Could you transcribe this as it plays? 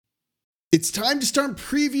It's time to start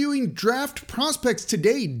previewing draft prospects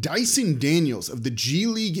today. Dyson Daniels of the G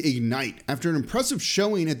League Ignite. After an impressive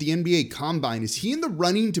showing at the NBA Combine, is he in the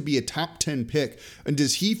running to be a top 10 pick? And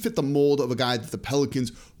does he fit the mold of a guy that the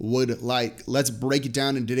Pelicans would like? Let's break it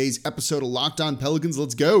down in today's episode of Locked On Pelicans.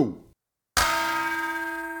 Let's go.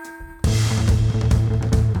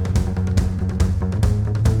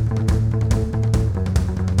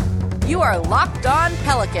 You are Locked On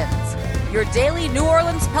Pelicans, your daily New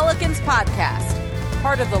Orleans Pelicans podcast,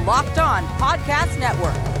 part of the Locked On Podcast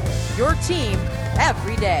Network, your team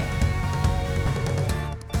every day.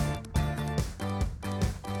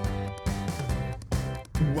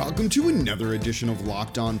 Welcome to another edition of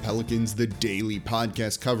Locked On Pelicans, the daily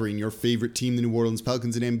podcast covering your favorite team, the New Orleans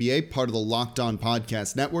Pelicans and NBA, part of the Locked On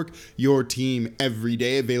Podcast Network, your team every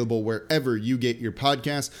day, available wherever you get your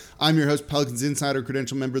podcasts. I'm your host, Pelicans Insider,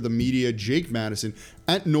 credential member of the media, Jake Madison,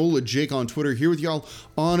 at NOLA Jake on Twitter, here with y'all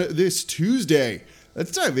on this Tuesday.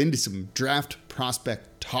 Let's dive into some draft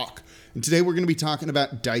prospect talk. And today we're going to be talking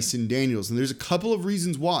about Dyson Daniels, and there's a couple of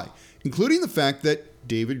reasons why, including the fact that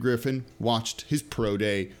David Griffin watched his pro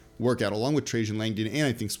day workout along with Trajan Langdon, and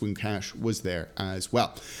I think Swing Cash was there as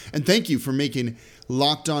well. And thank you for making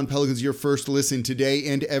Locked On Pelicans your first listen today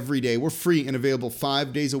and every day. We're free and available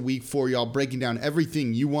 5 days a week for y'all, breaking down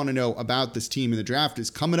everything you want to know about this team. And the draft is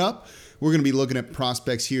coming up. We're going to be looking at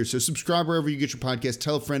prospects here. So subscribe wherever you get your podcast,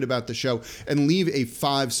 tell a friend about the show, and leave a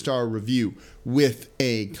 5-star review with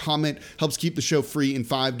a comment. Helps keep the show free and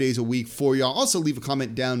 5 days a week for y'all. Also leave a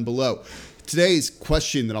comment down below. Today's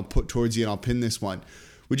question that I'll put towards you, and I'll pin this one.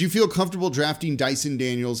 Would you feel comfortable drafting Dyson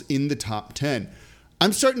Daniels in the top 10?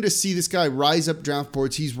 I'm starting to see this guy rise up draft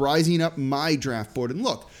boards. He's rising up my draft board. And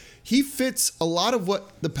look, he fits a lot of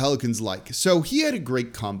what the Pelicans like. So he had a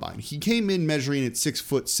great combine. He came in measuring at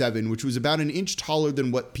 6'7", which was about an inch taller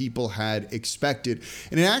than what people had expected.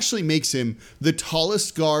 And it actually makes him the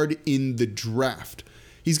tallest guard in the draft.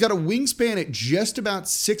 He's got a wingspan at just about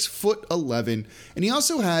 6'11", and he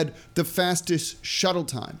also had the fastest shuttle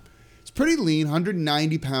time. It's pretty lean,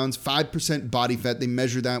 190 pounds, 5% body fat. They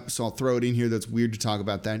measure that, so I'll throw it in here. That's weird to talk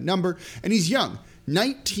about that number. And he's young,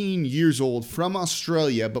 19 years old, from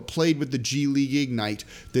Australia, but played with the G League Ignite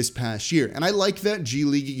this past year. And I like that G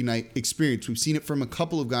League Ignite experience. We've seen it from a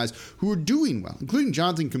couple of guys who are doing well, including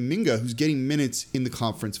Jonathan Kuminga, who's getting minutes in the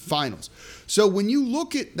conference finals. So when you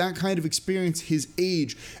look at that kind of experience, his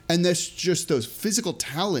age, and that's just those physical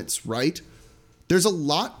talents, right? There's a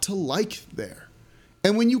lot to like there.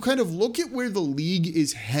 And when you kind of look at where the league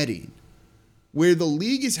is heading,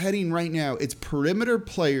 right now, it's perimeter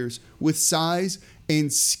players with size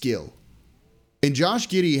and skill. And Josh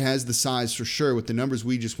Giddey has the size for sure with the numbers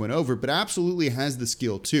we just went over, but absolutely has the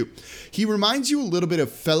skill too. He reminds you a little bit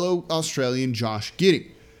of fellow Australian Josh Giddey.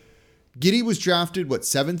 Giddey was drafted,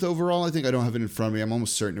 7th overall? I think I don't have it in front of me. I'm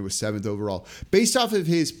almost certain it was 7th overall. Based off of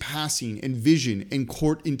his passing and vision and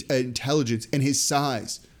court intelligence and his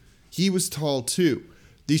size, he was tall too.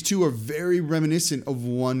 These two are very reminiscent of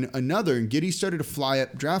one another, and Giddey started to fly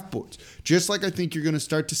up draft boards, just like I think you're going to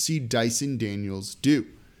start to see Dyson Daniels do.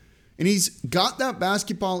 And he's got that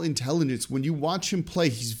basketball intelligence. When you watch him play,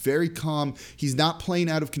 he's very calm. He's not playing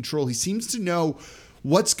out of control. He seems to know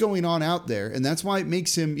what's going on out there, and that's why it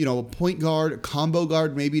makes him, a point guard, a combo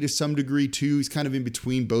guard maybe to some degree too. He's kind of in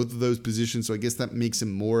between both of those positions, so I guess that makes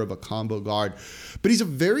him more of a combo guard. But he's a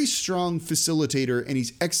very strong facilitator, and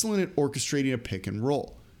he's excellent at orchestrating a pick and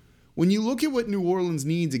roll. When you look at what New Orleans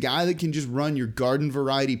needs, a guy that can just run your garden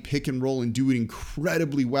variety pick and roll and do it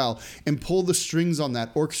incredibly well and pull the strings on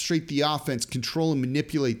that, orchestrate the offense, control and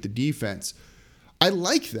manipulate the defense. I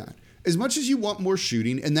like that. As much as you want more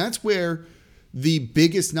shooting, and that's where the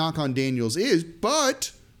biggest knock on Daniels is,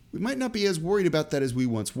 but we might not be as worried about that as we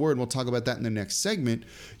once were, and we'll talk about that in the next segment.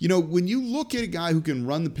 When you look at a guy who can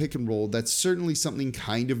run the pick and roll, that's certainly something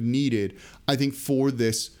kind of needed, I think, for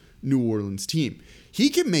this New Orleans team. He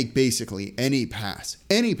can make basically any pass,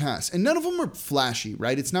 and none of them are flashy,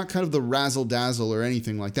 right? It's not kind of the razzle-dazzle or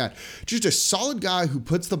anything like that. Just a solid guy who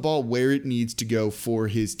puts the ball where it needs to go for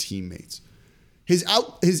his teammates. His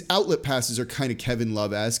outlet passes are kind of Kevin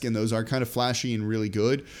Love-esque, and those are kind of flashy and really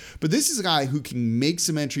good. But this is a guy who can make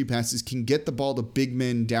some entry passes, can get the ball to big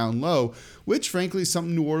men down low, which frankly is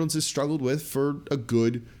something New Orleans has struggled with for a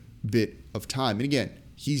good bit of time. And again,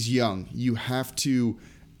 he's young. You have to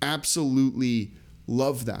absolutely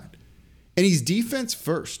love that. And he's defense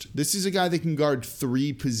first. This is a guy that can guard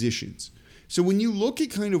 3 positions. So when you look at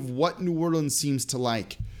kind of what New Orleans seems to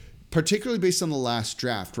like, particularly based on the last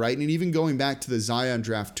draft, right? And even going back to the Zion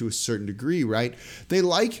draft to a certain degree, right? They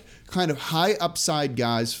like kind of high upside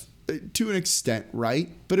guys to an extent, right?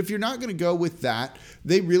 But if you're not going to go with that,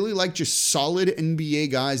 they really like just solid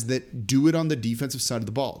NBA guys that do it on the defensive side of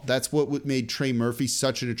the ball. That's what made Trey Murphy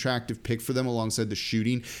such an attractive pick for them alongside the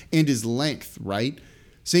shooting and his length, right?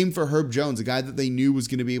 Same for Herb Jones, a guy that they knew was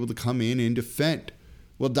going to be able to come in and defend.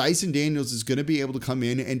 Well, Dyson Daniels is going to be able to come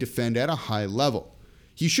in and defend at a high level.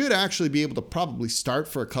 He should actually be able to probably start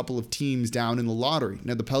for a couple of teams down in the lottery.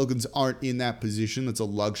 Now, the Pelicans aren't in that position. That's a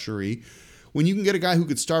luxury. When you can get a guy who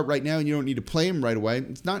could start right now and you don't need to play him right away,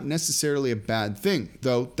 it's not necessarily a bad thing,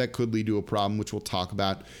 though that could lead to a problem, which we'll talk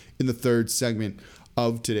about in the third segment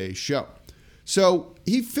of today's show. So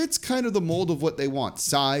he fits kind of the mold of what they want.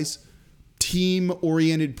 Size,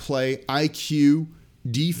 team-oriented play, IQ,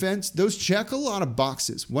 defense. Those check a lot of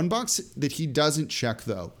boxes. One box that he doesn't check,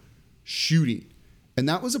 though, shooting. And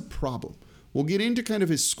that was a problem. We'll get into kind of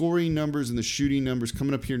his scoring numbers and the shooting numbers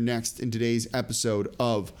coming up here next in today's episode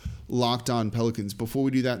of Locked On Pelicans. Before we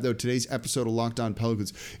do that, though, today's episode of Locked On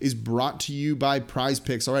Pelicans is brought to you by Prize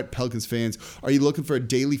Picks. All right, Pelicans fans, are you looking for a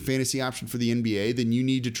daily fantasy option for the NBA? Then you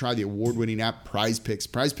need to try the award-winning app Prize Picks.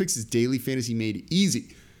 Prize Picks is daily fantasy made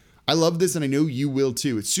easy. I love this, and I know you will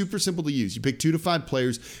too. It's super simple to use. You pick 2 to 5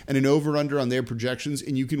 players and an over-under on their projections,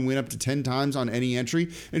 and you can win up to 10 times on any entry.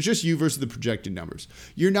 And it's just you versus the projected numbers.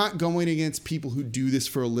 You're not going against people who do this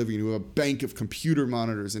for a living, who have a bank of computer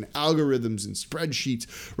monitors and algorithms and spreadsheets,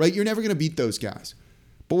 right? You're never going to beat those guys.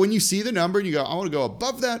 But when you see the number and you go, I want to go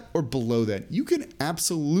above that or below that, you can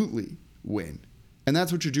absolutely win. And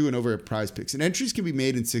that's what you're doing over at Prize Picks. And entries can be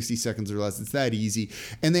made in 60 seconds or less. It's that easy.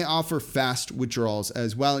 And they offer fast withdrawals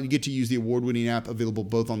as well. And you get to use the award-winning app available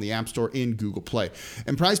both on the App Store and Google Play.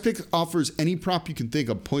 And Prize Picks offers any prop you can think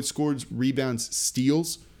of: points scored, rebounds,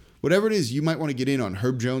 steals. Whatever it is you might want to get in on.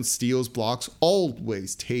 Herb Jones, steals, blocks,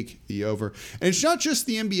 always take the over. And it's not just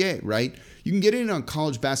the NBA, right? You can get in on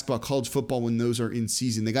college basketball, college football when those are in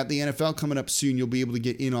season. They got the NFL coming up soon. You'll be able to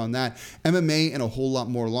get in on that. MMA and a whole lot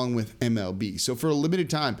more along with MLB. So for a limited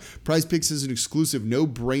time, Prize Picks is an exclusive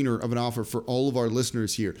no-brainer of an offer for all of our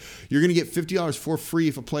listeners here. You're going to get $50 for free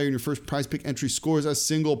if a player in your first Prize Pick entry scores a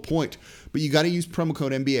single point. But you got to use promo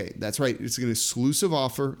code NBA. That's right. It's an exclusive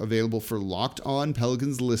offer available for Locked On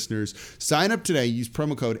Pelicans listeners. Sign up today. Use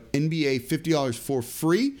promo code NBA, $50 for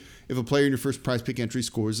free if a player in your first Prize Pick entry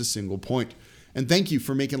scores a single point. And thank you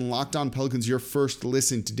for making Locked On Pelicans your first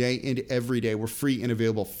listen today and every day. We're free and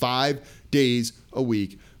available 5 days a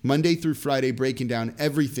week, Monday through Friday, breaking down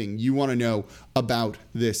everything you want to know about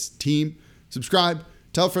this team. Subscribe,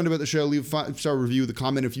 tell a friend about the show, leave a 5-star review with a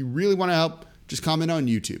comment. If you really want to help, just comment on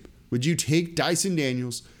YouTube. Would you take Dyson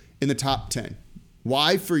Daniels in the top 10?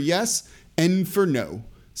 Y for yes, N for no.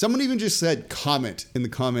 Someone even just said comment in the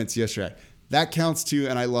comments yesterday. That counts too,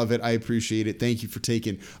 and I love it. I appreciate it. Thank you for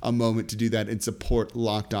taking a moment to do that and support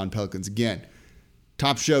Locked On Pelicans. Again,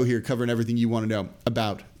 top show here covering everything you want to know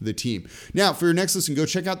about the team. Now, for your next listen, go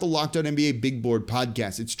check out the Locked On NBA Big Board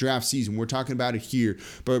podcast. It's draft season. We're talking about it here.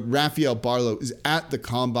 But Rafael Barlow is at the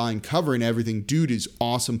Combine covering everything. Dude is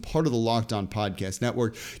awesome. Part of the Locked On Podcast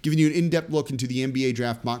Network, giving you an in-depth look into the NBA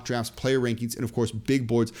draft, mock drafts, player rankings, and of course, big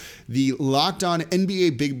boards. The Locked On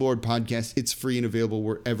NBA Big Board podcast. It's free and available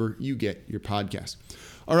wherever you get your podcasts.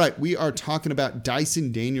 All right, we are talking about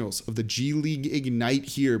Dyson Daniels of the G League Ignite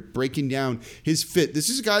here, breaking down his fit. This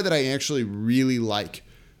is a guy that I actually really like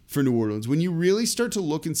for New Orleans. When you really start to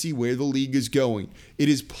look and see where the league is going, it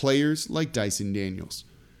is players like Dyson Daniels.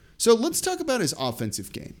 So let's talk about his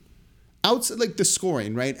offensive game. Outside, like the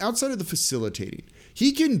scoring, right? Outside of the facilitating,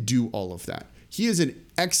 he can do all of that. He is an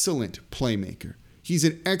excellent playmaker. He's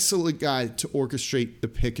an excellent guy to orchestrate the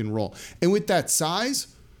pick and roll. And with that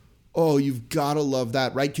size, oh, you've got to love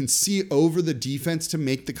that, right? Can see over the defense to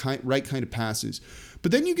make the right kind of passes.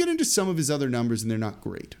 But then you get into some of his other numbers, and they're not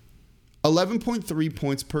great. 11.3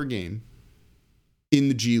 points per game in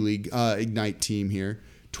the G League Ignite team here.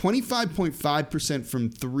 25.5% from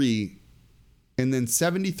 3, and then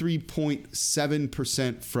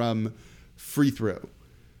 73.7% from free throw.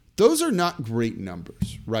 Those are not great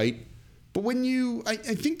numbers, right? But when I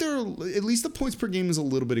think there are, at least the points per game is a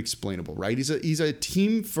little bit explainable, right? He's a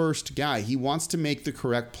team first guy. He wants to make the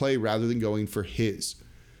correct play rather than going for his.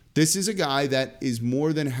 This is a guy that is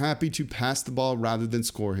more than happy to pass the ball rather than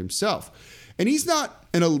score himself. And he's not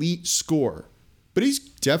an elite scorer, but he's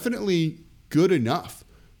definitely good enough.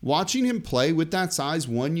 Watching him play with that size,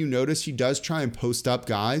 one, you notice he does try and post up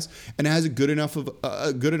guys and has a good enough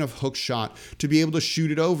hook shot to be able to shoot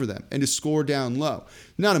it over them and to score down low.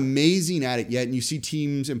 Not amazing at it yet, and you see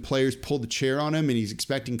teams and players pull the chair on him and he's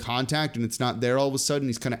expecting contact and it's not there all of a sudden.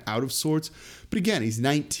 He's kind of out of sorts. But again, he's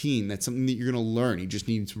 19. That's something that you're going to learn. He just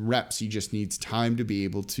needs reps. He just needs time to be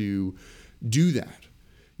able to do that.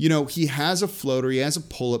 He has a floater, he has a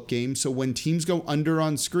pull-up game, so when teams go under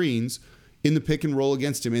on screens in the pick and roll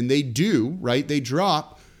against him, and they do, right? They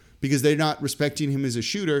drop because they're not respecting him as a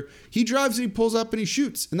shooter. He drives and he pulls up and he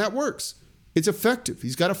shoots, and that works. It's effective.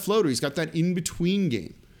 He's got a floater. He's got that in-between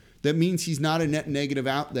game. That means he's not a net negative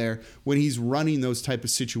out there when he's running those type of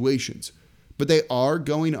situations. But they are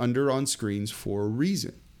going under on screens for a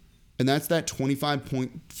reason. And that's that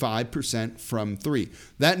 25.5% from three.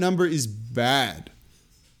 That number is bad.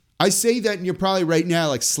 I say that and you're probably right now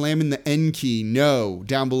like slamming the N key, no,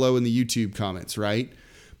 down below in the YouTube comments, right?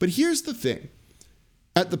 But here's the thing.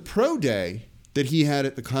 At the pro day that he had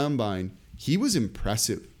at the combine, he was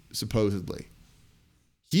impressive, supposedly.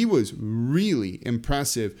 He was really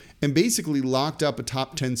impressive and basically locked up a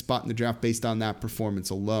top 10 spot in the draft based on that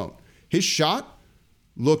performance alone. His shot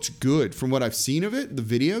looked good from what I've seen of it, the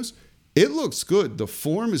videos. It looks good. The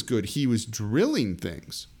form is good. He was drilling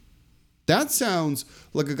things. That sounds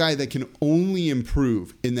like a guy that can only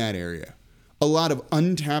improve in that area. A lot of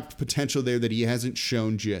untapped potential there that he hasn't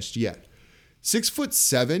shown just yet.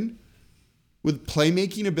 6'7" with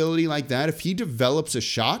playmaking ability like that, if he develops a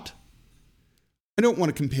shot, I don't want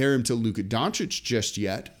to compare him to Luka Doncic just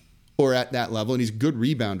yet, or at that level, and he's a good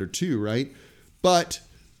rebounder too, right? But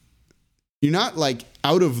you're not like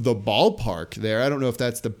out of the ballpark there. I don't know if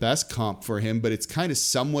that's the best comp for him, but it's kind of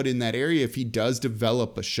somewhat in that area if he does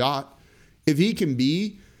develop a shot. If he can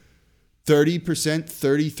be 30%,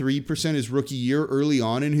 33% his rookie year early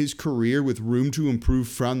on in his career with room to improve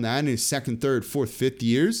from that in his second, third, fourth, fifth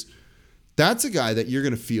years, that's a guy that you're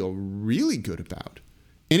going to feel really good about.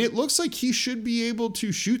 And it looks like he should be able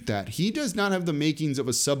to shoot that. He does not have the makings of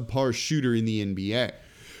a subpar shooter in the NBA.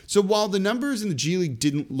 So while the numbers in the G League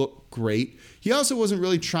didn't look great, he also wasn't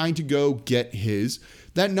really trying to go get his.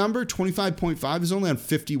 That number, 25.5, is only on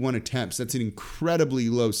 51 attempts. That's an incredibly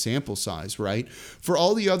low sample size, right? For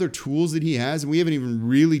all the other tools that he has, and we haven't even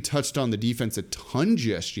really touched on the defense a ton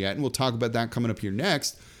just yet, and we'll talk about that coming up here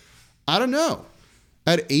next. I don't know.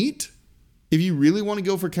 At 8, if you really want to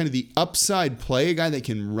go for kind of the upside play, a guy that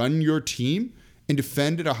can run your team and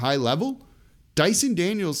defend at a high level, Dyson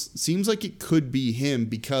Daniels seems like it could be him,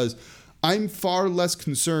 because I'm far less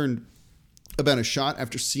concerned about a shot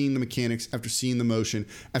after seeing the mechanics, after seeing the motion,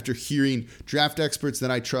 after hearing draft experts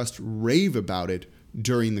that I trust rave about it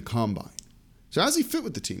during the combine. So how does he fit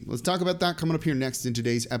with the team? Let's talk about that coming up here next in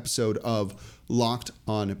today's episode of Locked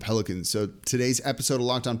on Pelicans. So today's episode of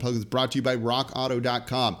Locked on Pelicans brought to you by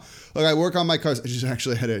RockAuto.com. Look, I work on my cars. I just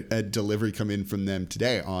actually had a delivery come in from them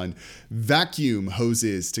today on vacuum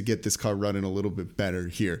hoses to get this car running a little bit better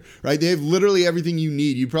here, right? They have literally everything you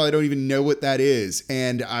need. You probably don't even know what that is.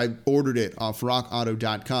 And I ordered it off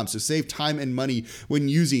RockAuto.com. So save time and money when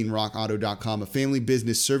using RockAuto.com, a family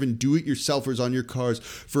business serving do-it-yourselfers on your cars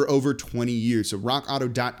for over 20 years. So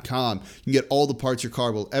RockAuto.com, you can get all the parts your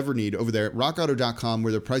car will ever need over there at RockAuto.com,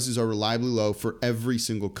 where the prices are reliably low for every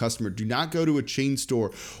single customer. Do not go to a chain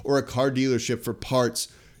store or a car dealership for parts.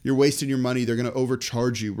 You're wasting your money. They're going to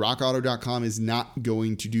overcharge you. RockAuto.com is not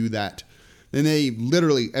going to do that. Then they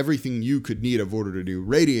literally everything you could need. I've ordered a new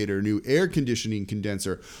radiator, a new air conditioning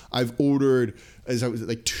condenser. I've ordered, as I was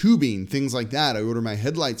like, tubing, things like that. I order my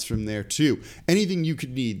headlights from there too. Anything you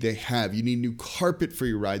could need, they have. You need new carpet for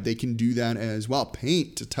your ride, they can do that as well.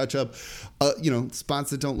 Paint to touch up, spots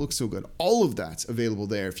that don't look so good. All of that's available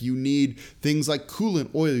there. If you need things like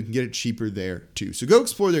coolant oil, you can get it cheaper there too. So go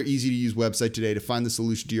explore their easy-to-use website today to find the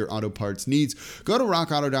solution to your auto parts needs. Go to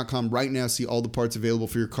RockAuto.com right now. See all the parts available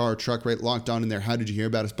for your car or truck right locked on in there. How did you hear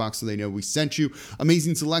about us box so they know we sent you.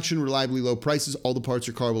 Amazing selection, reliably low prices, all the parts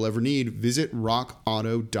your car will ever need. Visit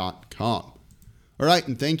RockAuto.com. All right,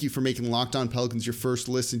 and thank you for making Locked On Pelicans your first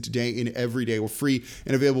listen today and every day. We're free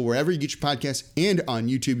and available wherever you get your podcasts and on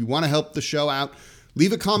YouTube. You want to help the show out,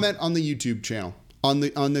 leave a comment on the YouTube channel on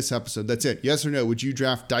this episode. That's it. Yes or no, would you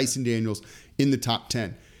draft Dyson Daniels in the top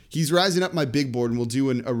 10? He's rising up my big board, and we'll do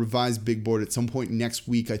a revised big board at some point next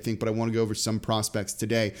week, I think. But I want to go over some prospects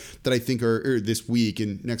today that I think are this week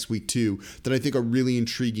and next week too, that I think are really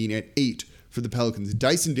intriguing at 8 for the Pelicans.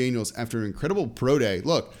 Dyson Daniels, after an incredible pro day,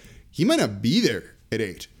 look, he might not be there at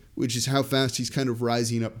 8, which is how fast he's kind of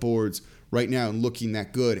rising up boards right now and looking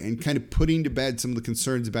that good and kind of putting to bed some of the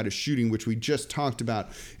concerns about his shooting, which we just talked about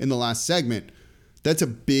in the last segment. That's a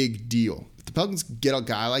big deal. If the Pelicans get a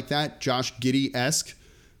guy like that, Josh Giddey-esque,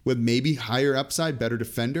 with maybe higher upside, better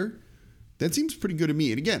defender, that seems pretty good to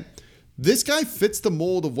me. And again, this guy fits the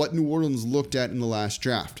mold of what New Orleans looked at in the last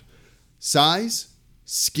draft. Size,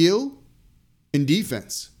 skill, and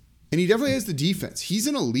defense. And he definitely has the defense. He's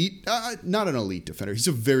an elite, not an elite defender. He's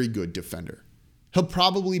a very good defender. He'll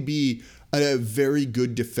probably be a very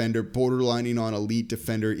good defender, borderlining on elite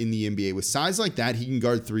defender in the NBA. With size like that, he can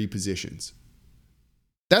guard 3 positions.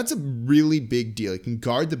 That's a really big deal. He can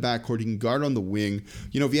guard the backcourt. He can guard on the wing.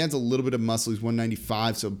 If he adds a little bit of muscle, he's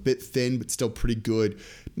 195, so a bit thin, but still pretty good.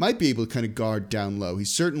 Might be able to kind of guard down low. He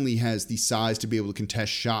certainly has the size to be able to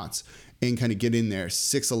contest shots and kind of get in there.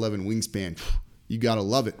 6'11" wingspan. You got to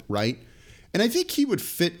love it, right? And I think he would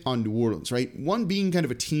fit on New Orleans, right? One, being kind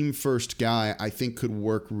of a team-first guy, I think could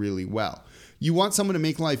work really well. You want someone to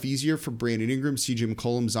make life easier for Brandon Ingram, CJ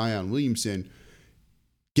McCollum, Zion Williamson.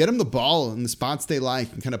 Get them the ball in the spots they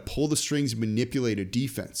like and kind of pull the strings and manipulate a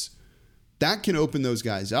defense. That can open those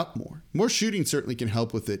guys up more. More shooting certainly can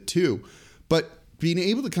help with it too. But being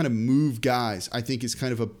able to kind of move guys, I think, is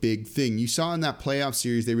kind of a big thing. You saw in that playoff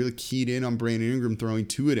series, they really keyed in on Brandon Ingram throwing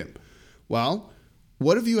 2 at him. Well,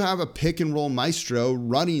 what if you have a pick and roll maestro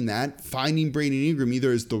running that, finding Brandon Ingram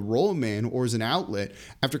either as the roll man or as an outlet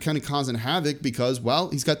after kind of causing havoc because, well,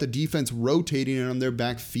 he's got the defense rotating on their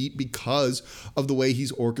back feet because of the way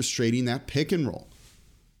he's orchestrating that pick and roll,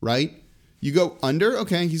 right? You go under,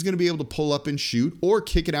 okay, he's going to be able to pull up and shoot or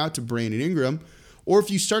kick it out to Brandon Ingram. Or if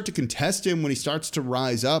you start to contest him when he starts to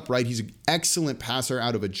rise up, right, he's an excellent passer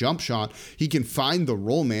out of a jump shot. He can find the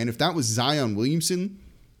roll man. If that was Zion Williamson,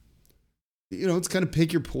 it's kind of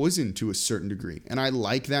pick your poison to a certain degree. And I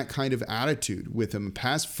like that kind of attitude with him, a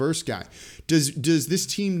pass first guy. Does this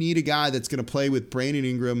team need a guy that's going to play with Brandon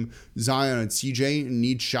Ingram, Zion, and CJ and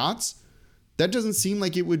need shots? That doesn't seem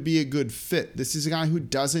like it would be a good fit. This is a guy who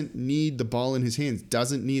doesn't need the ball in his hands,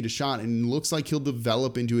 doesn't need a shot, and looks like he'll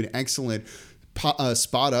develop into an excellent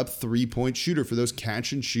spot up 3-point shooter for those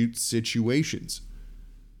catch and shoot situations.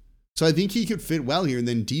 So I think he could fit well here. And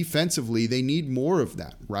then defensively, they need more of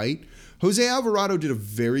that, right? Jose Alvarado did a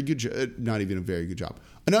very good job, not even a very good job,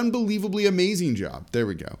 an unbelievably amazing job. There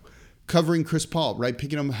we go. Covering Chris Paul, right?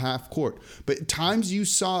 Picking him half court. But at times you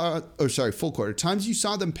saw, full court. At times you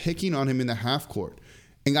saw them picking on him in the half court.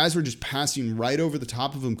 And guys were just passing right over the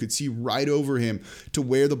top of him, could see right over him to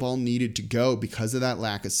where the ball needed to go because of that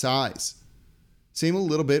lack of size. Same a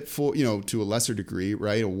little bit for, to a lesser degree,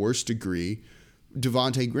 right? A worse degree.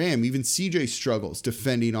 Devontae Graham, even CJ struggles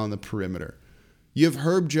defending on the perimeter. You have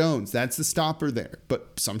Herb Jones, that's the stopper there,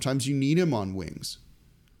 but sometimes you need him on wings.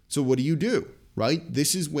 So what do? Right?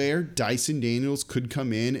 This is where Dyson Daniels could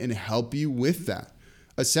come in and help you with that.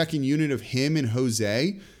 A second unit of him and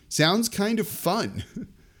Jose sounds kind of fun.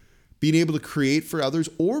 Being able to create for others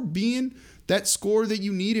or being that scorer that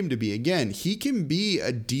you need him to be. Again, he can be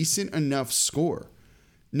a decent enough scorer.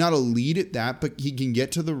 Not elite at that, but he can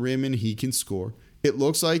get to the rim and he can score. It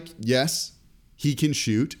looks like, yes, he can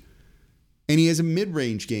shoot. And he has a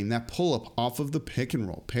mid-range game, that pull-up off of the pick and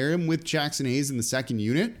roll. Pair him with Jackson Hayes in the second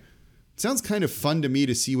unit. It sounds kind of fun to me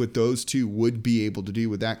to see what those two would be able to do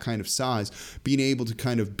with that kind of size, being able to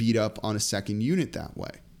kind of beat up on a second unit that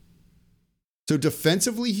way. So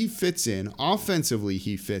defensively, he fits in. Offensively,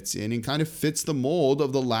 he fits in and kind of fits the mold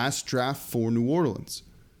of the last draft for New Orleans.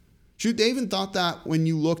 Shoot, they even thought that when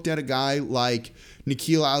you looked at a guy like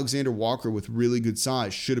Nickeil Alexander-Walker with really good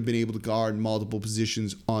size, should have been able to guard multiple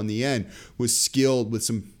positions on the end, was skilled with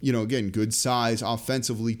some, again, good size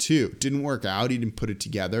offensively too. Didn't work out. He didn't put it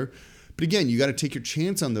together. But again, you got to take your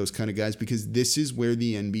chance on those kind of guys because this is where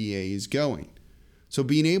the NBA is going. So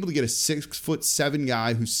being able to get a 6'7"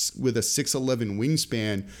 guy who's with a 6'11"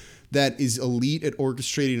 wingspan that is elite at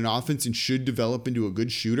orchestrating an offense and should develop into a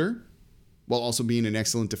good shooter, while also being an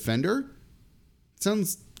excellent defender,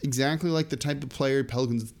 sounds exactly like the type of player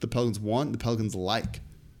the Pelicans want, the Pelicans like,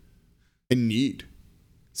 and need.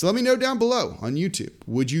 So let me know down below on YouTube.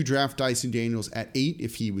 Would you draft Dyson Daniels at 8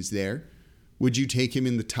 if he was there? Would you take him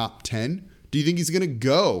in the top 10? Do you think he's going to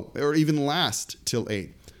go or even last till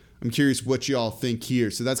 8? I'm curious what y'all think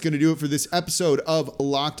here. So that's going to do it for this episode of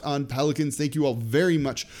Locked on Pelicans. Thank you all very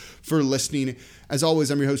much for listening. As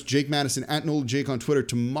always, I'm your host, Jake Madison, at NOLAJake on Twitter.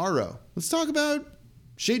 Tomorrow, let's talk about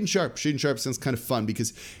Shaedon Sharpe. Shaedon Sharpe sounds kind of fun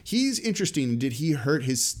because he's interesting. Did he hurt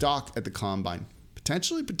his stock at the Combine?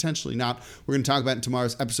 Potentially, potentially not. We're going to talk about it in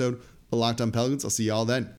tomorrow's episode of Locked on Pelicans. I'll see y'all then.